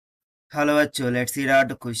Hello, Acho. Let's see out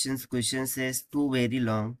the questions. Question says two very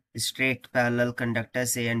long, straight parallel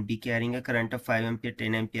conductors A and B carrying a current of 5 ampere,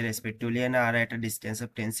 10 ampere respectively and are at a distance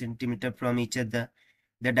of 10 centimeter from each other.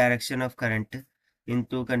 The direction of current in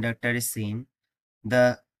two conductors is same.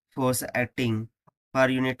 The force acting per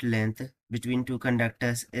unit length between two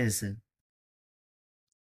conductors is.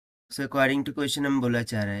 So according to question हम बोला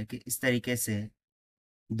चाह रहा है कि इस तरीके से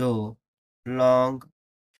दो लॉन्ग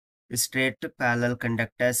स्ट्रेट पैरेलल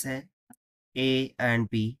कंडक्टर्स है A एंड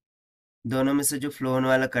B, दोनों में से जो फ्लो होने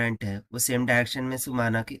वाला करंट है वो सेम डायरेक्शन में से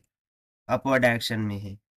माना कि अपवर्ड डायरेक्शन में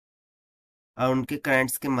है और उनके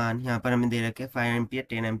करंट्स के मान यहाँ पर हमें दे रखे 5 एम्पियर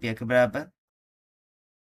 10 एम्पियर के बराबर।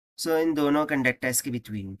 सो इन दोनों कंडक्टर्स के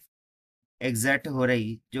बिटवीन एग्जर्ट हो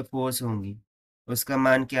रही जो फोर्स होंगी उसका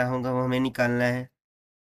मान क्या होगा वो हमें निकालना है।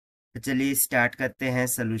 तो चलिए स्टार्ट करते हैं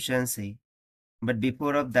सोल्यूशन से, but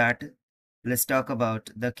before of that let's talk about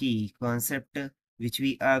the key concept which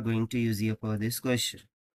we are going to use here for this question.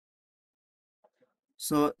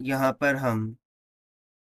 सो यहाँ पर हम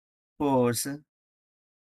force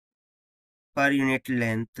per unit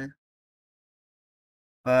length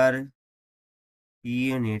per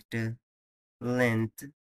unit length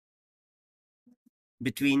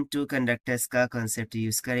between two conductors का concept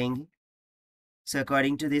use करेंगे। So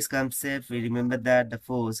according to this concept, we remember that the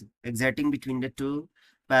force exerting between the two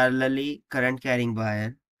parallelly current carrying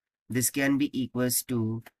wire, this can be equals to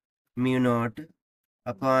mu naught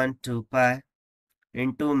upon 2 pi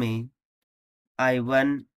into में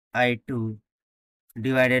I1 I2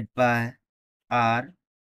 divided by R,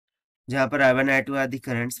 जहाँ पर I1 I2 are the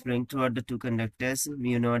currents flowing throughout the two conductors,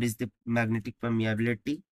 mu naught is the magnetic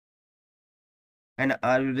permeability and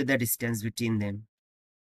R will be the distance between them.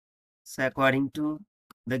 So according to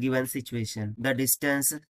the given situation, the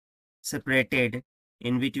distance separated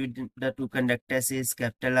in between the two conductors is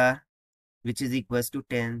capital R, which is equals to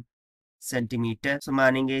 10 centimeter. So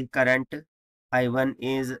मानेंगे current I1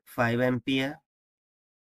 is 5 ampere.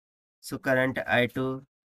 So current I2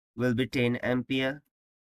 will be 10 ampere.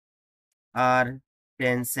 R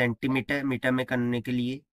 10 centimeter, metre में करने के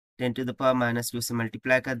लिए 10 to the power minus 2 से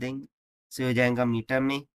multiply कर देंगे, so हो जाएगा मीटर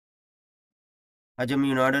में। और जो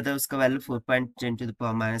म्यू नॉट होता है उसका value 4.10 to the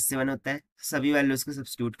power minus 7 होता है। सभी वैल्यूज को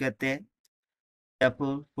सब्स्टिट्यूट करते हैं।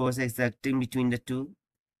 Therefore, force exerting between the two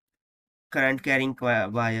current carrying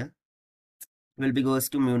wire will be goes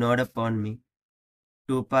to mu naught upon me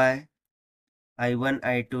 2 pi I1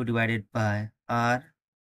 I2 divided by R.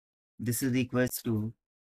 This is equals to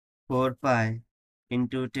 4 pi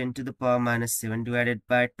into 10 to the power minus 7 divided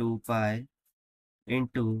by 2 pi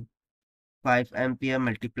into 5 ampere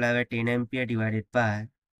multiplied by 10 ampere divided by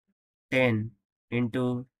 10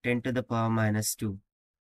 into 10 to the power minus 2.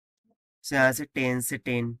 So यहाँ से 10 से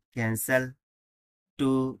 10 cancel,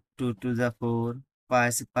 2 2 to the 4, pi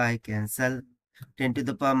से pi cancel, 10 to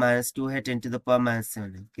the power minus 2 है, 10 to the power minus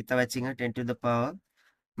 7 है, कितना बचेगा 10 to the power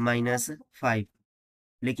minus 5।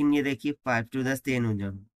 लेकिन ये देखिए 5 to 10 10 हो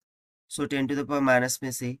जाएगा। सो 10 to the power माइनस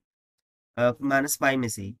में से माइनस 5 में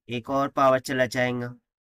से एक और पावर चला जाएगा।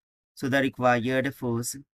 So the required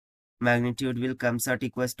force magnitude will comes out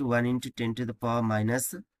equals to 1 into 10 to the power minus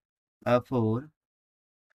 4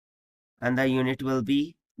 and the unit will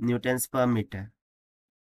be newtons per meter,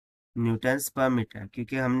 Newton's पर मीटर,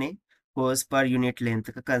 क्योंकि हमने फोर्स पर यूनिट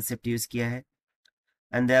लेंथ का कंसेप्ट यूज किया है।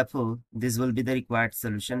 And therefore, this will be the required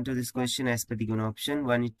solution to this question as per the given option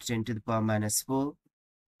 1 into 10 to the power minus 4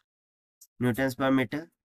 newtons per meter.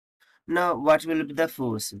 Now, what will be the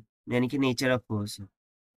force? यानी कि nature of force.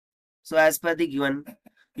 So, as per the given,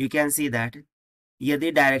 you can see that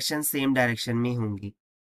यदि direction same direction में होंगी,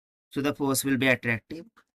 so the force will be attractive,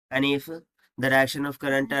 and if the direction of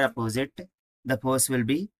current are opposite, the force will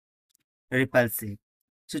be repulsive.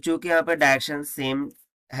 So चूंकि यहाँ पर direction same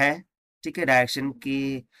है, ठीक है,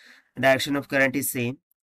 direction of current is same,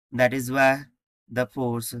 that is why the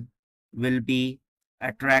force will be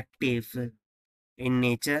attractive in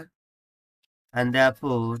nature, and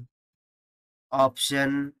therefore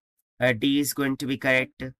option D is going to be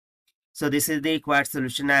correct. So this is the required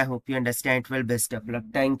solution. I hope you understand well. Best of luck.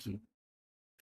 Thank you.